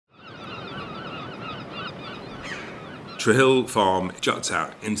Trehill farm juts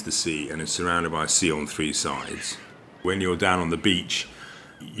out into the sea and is surrounded by a sea on three sides. When you're down on the beach,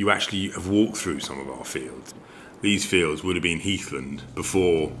 you actually have walked through some of our fields. These fields would have been heathland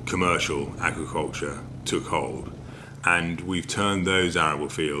before commercial agriculture took hold. And we've turned those arable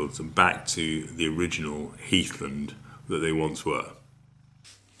fields back to the original heathland that they once were.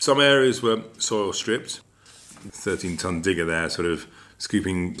 Some areas were soil stripped. 13-ton digger there sort of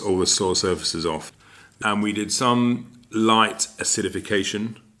scooping all the soil surfaces off. And we did some light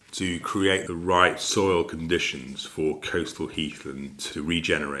acidification to create the right soil conditions for coastal heathland to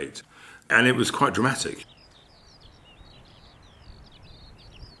regenerate. And it was quite dramatic.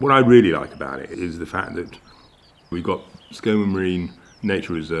 What I really like about it is the fact that we've got Skoma Marine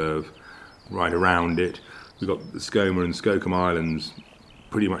Nature Reserve right around it. We've got the Skoma and Skocum Islands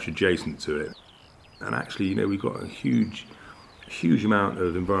pretty much adjacent to it. And actually, you know, we've got a huge amount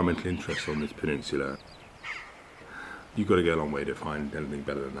of environmental interest on this peninsula. You've got to go a long way to find anything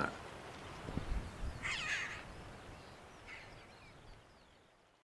better than that.